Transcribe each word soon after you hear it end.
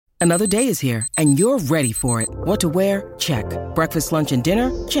Another day is here, and you're ready for it. What to wear? Check. Breakfast, lunch, and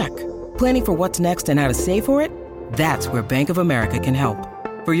dinner? Check. Planning for what's next and how to save for it? That's where Bank of America can help.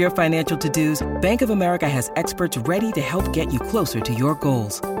 For your financial to-dos, Bank of America has experts ready to help get you closer to your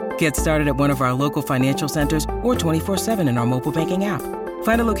goals. Get started at one of our local financial centers or 24/7 in our mobile banking app.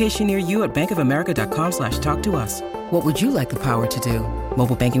 Find a location near you at bankofamerica.com/talktous. What would you like the power to do?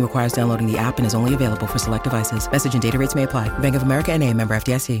 Mobile banking requires downloading the app and is only available for select devices. Message and data rates may apply. Bank of America N.A., member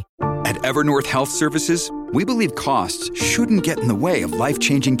FDIC. At Evernorth Health Services, we believe costs shouldn't get in the way of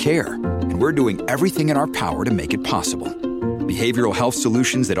life-changing care, and we're doing everything in our power to make it possible. Behavioral health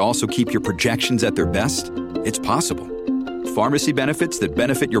solutions that also keep your projections at their best? It's possible. Pharmacy benefits that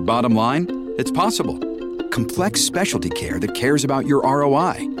benefit your bottom line? It's possible. Complex specialty care that cares about your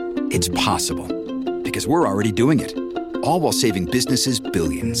ROI? It's possible. Because we're already doing it. All while saving businesses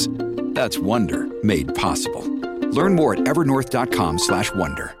billions. That's Wonder made possible. Learn more at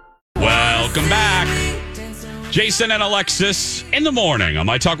evernorth.com/wonder. Welcome back. Jason and Alexis in the morning on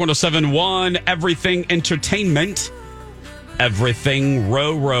My Talk 107.1, Everything Entertainment. Everything,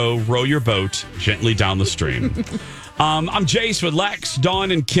 row your boat gently down the stream. I'm Jace with Lex, Dawn,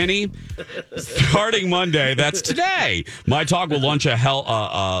 and Kenny. Starting Monday, that's today. My Talk will launch a Help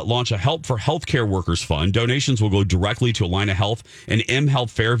for Healthcare Workers Fund. Donations will go directly to Allina Health and mHealth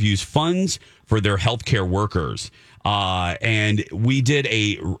Fairview's funds for their healthcare workers. And we did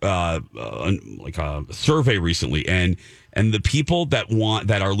a survey recently, and the people that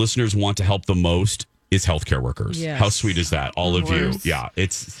our listeners want to help the most is healthcare workers. Yes. How sweet is that? All of you. Yeah,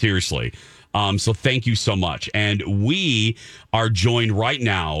 it's seriously. So thank you so much. And we are joined right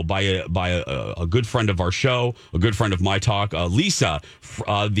now by a good friend of our show, a good friend of My Talk, Lisa,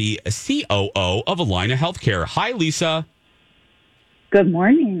 the COO of Allina Healthcare. Hi, Lisa. Good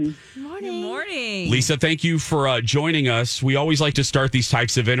morning. Good morning. Lisa, thank you for joining us. We always like to start these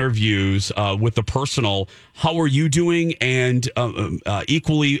types of interviews with the personal. How are you doing? And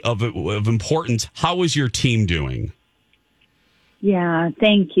equally of importance, how is your team doing? Yeah,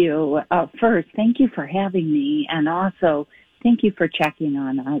 thank you. First, thank you for having me. And also, thank you for checking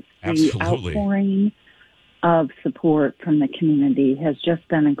on us. Absolutely. The outpouring of support from the community has just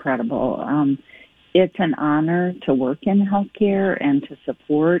been incredible. It's an honor to work in healthcare and to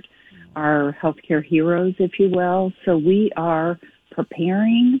support our healthcare heroes, if you will. So we are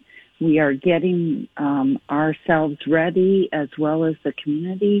preparing. We are getting ourselves ready, as well as the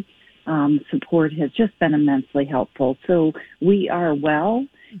community. Support has just been immensely helpful. So we are well,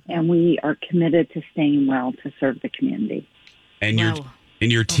 and we are committed to staying well to serve the community. And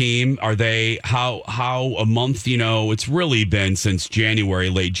your team, are they, how a month, it's really been since January,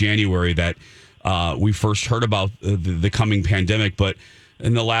 late January, that we first heard about the coming pandemic, but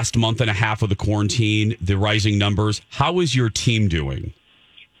in the last month and a half of the quarantine, the rising numbers, how is your team doing?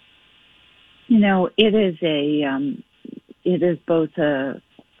 It is both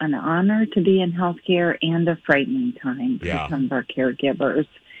an honor to be in healthcare and a frightening time for some of our caregivers.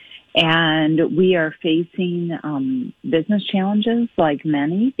 And we are facing business challenges like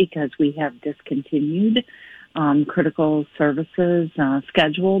many, because we have discontinued critical services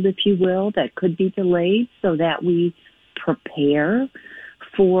scheduled, if you will, that could be delayed, so that we prepare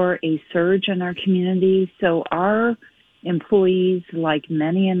for a surge in our community. So our employees, like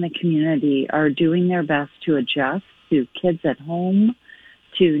many in the community, are doing their best to adjust to kids at home,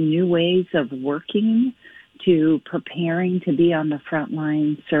 to new ways of working, to preparing to be on the front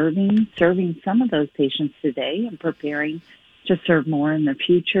line serving some of those patients today and preparing to serve more in the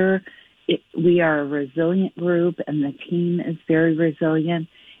future. We are a resilient group, and the team is very resilient,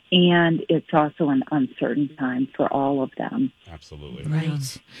 and it's also an uncertain time for all of them. Absolutely.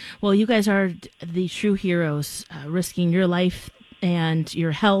 Right. Well, you guys are the true heroes, risking your life and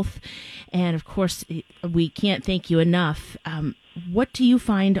your health. And of course, we can't thank you enough. What do you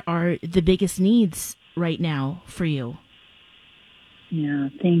find are the biggest needs right now for you? Yeah,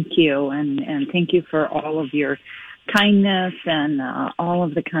 thank you. And thank you for all of your kindness and all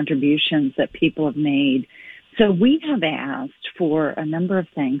of the contributions that people have made. So we have asked for a number of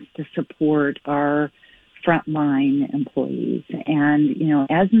things to support our frontline employees. And,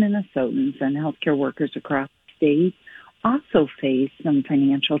 as Minnesotans and healthcare workers across the state also face some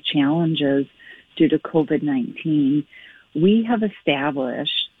financial challenges due to COVID-19, we have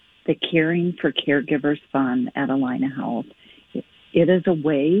established the Caring for Caregivers Fund at Allina Health. It is a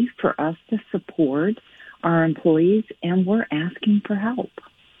way for us to support our employees, and we're asking for help.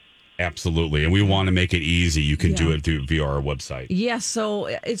 Absolutely. And we want to make it easy. You can do it via our website. Yeah, so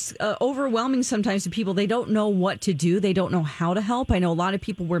it's overwhelming sometimes to people. They don't know what to do. They don't know how to help. I know a lot of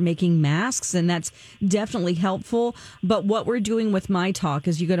people were making masks, and that's definitely helpful. But what we're doing with My Talk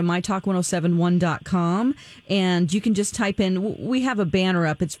is you go to mytalk1071.com, and you can just type in, we have a banner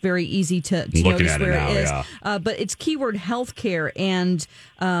up. It's very easy to notice where it is. Yeah. But it's keyword healthcare, and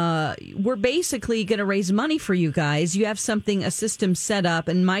we're basically going to raise money for you guys. You have a system set up,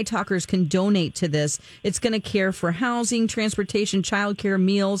 and My Talkers can donate to this. It's going to care for housing, transportation, childcare,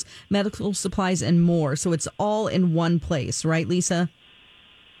 meals, medical supplies, and more. So it's all in one place, right, Lisa?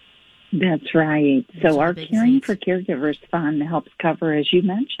 That's right. So our Caring for Caregivers Fund helps cover, as you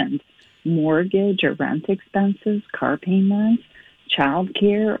mentioned, mortgage or rent expenses, car payments,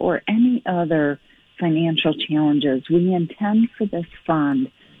 childcare, or any other financial challenges. We intend for this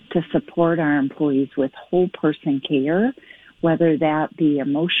fund to support our employees with whole person care, whether that be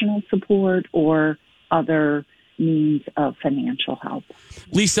emotional support or other means of financial help.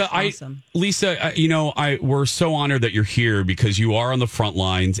 Lisa, awesome. We're so honored that you're here because you are on the front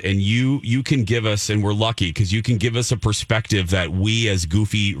lines, and you can give us, and we're lucky because you can give us a perspective that we as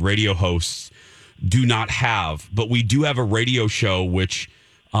goofy radio hosts do not have. But we do have a radio show which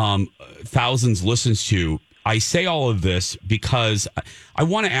thousands listens to. I say all of this because I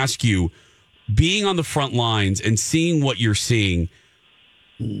want to ask you, being on the front lines and seeing what you're seeing,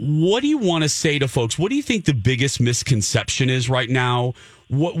 what do you want to say to folks? What do you think the biggest misconception is right now?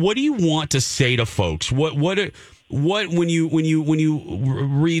 What do you want to say to folks? What when you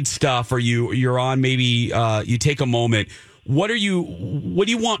read stuff or you're on, maybe you take a moment, what do you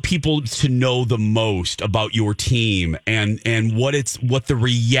want people to know the most about your team and what the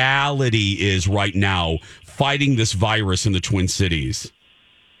reality is right now fighting this virus in the Twin Cities?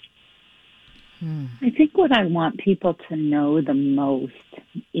 I think what I want people to know the most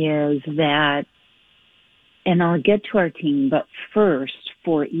is that, and I'll get to our team, but first,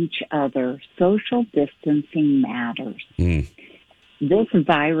 for each other, social distancing matters. This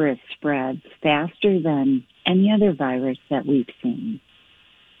virus spreads faster than any other virus that we've seen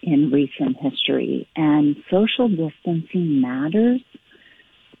in recent history, and social distancing matters.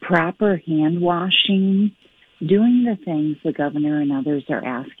 Proper hand washing, doing the things the governor and others are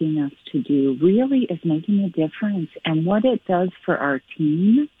asking us to do really is making a difference. And what it does for our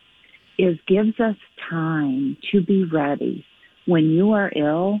team is gives us time to be ready. When you are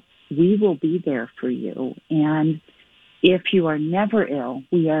ill, we will be there for you. And if you are never ill,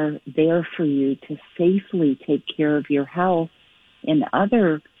 we are there for you to safely take care of your health in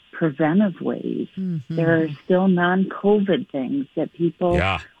other preventive ways. There are still non-COVID things that people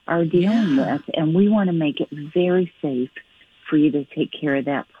are dealing with, and we want to make it very safe for you to take care of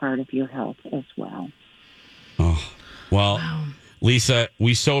that part of your health as well. Oh, well, wow. Lisa,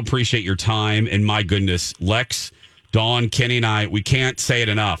 we so appreciate your time, and my goodness, Lex, Dawn, Kenny, and I, we can't say it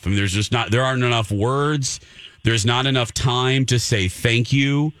enough. I mean, there aren't enough words. There's not enough time to say thank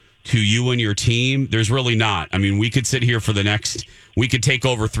you to you and your team. There's really not. I mean, we could sit here for we could take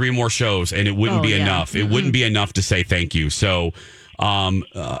over 3 more shows, and it wouldn't be enough. It wouldn't be enough to say thank you. So,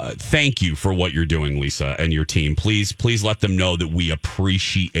 thank you for what you're doing, Lisa, and your team. Please let them know that we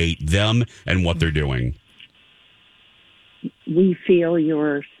appreciate them and what they're doing. We feel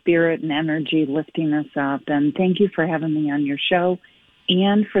your spirit and energy lifting us up, and thank you for having me on your show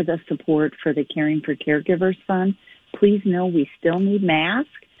and for the support for the Caring for Caregivers Fund. Please know we still need masks.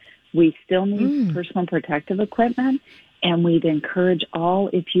 We still need personal protective equipment, and we'd encourage all,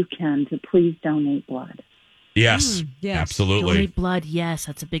 if you can, to please donate blood. Yes, absolutely. Donate blood, yes.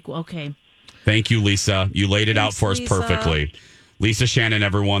 That's a big one. Okay. Thank you, Lisa. You laid it out for us perfectly. Lisa Shannon,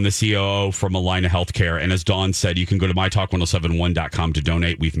 everyone, the COO from Allina Healthcare. And as Dawn said, you can go to mytalk1071.com to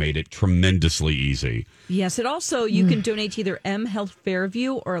donate. We've made it tremendously easy. Yes, it also, you can donate to either M Health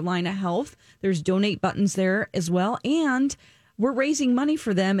Fairview or Allina Health. There's donate buttons there as well. And we're raising money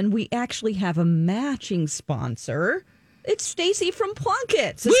for them, and we actually have a matching sponsor. It's Stacy from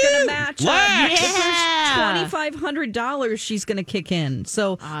Plunkett. So it's going to match the first $2,500 she's going to kick in.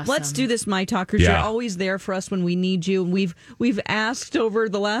 So let's do this, My Talkers. You're always there for us when we need you. We've asked over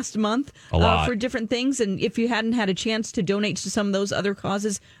the last month for different things. And if you hadn't had a chance to donate to some of those other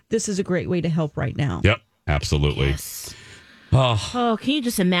causes, this is a great way to help right now. Yep, absolutely. Yes. Oh, can you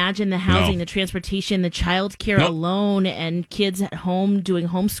just imagine the housing, the transportation, the child care alone, and kids at home doing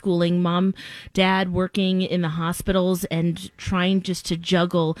homeschooling, mom, dad working in the hospitals and trying just to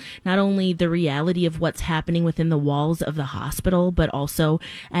juggle not only the reality of what's happening within the walls of the hospital, but also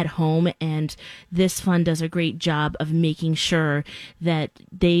at home. And this fund does a great job of making sure that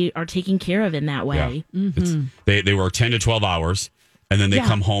they are taken care of in that way. Yeah. They work 10 to 12 hours. And then they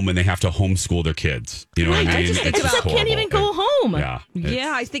come home and they have to homeschool their kids. You know what I mean? It's just can't even go home.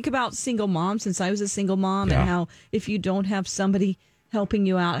 Yeah, I think about single moms since I was a single mom and how if you don't have somebody helping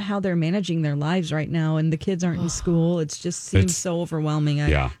you out, how they're managing their lives right now and the kids aren't in school. It just seems so overwhelming.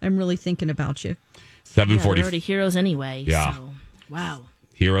 I'm really thinking about you. 7:40. They're already heroes anyway. Yeah. So, wow.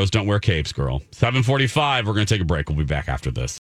 Heroes don't wear capes, girl. 7:45. We're going to take a break. We'll be back after this.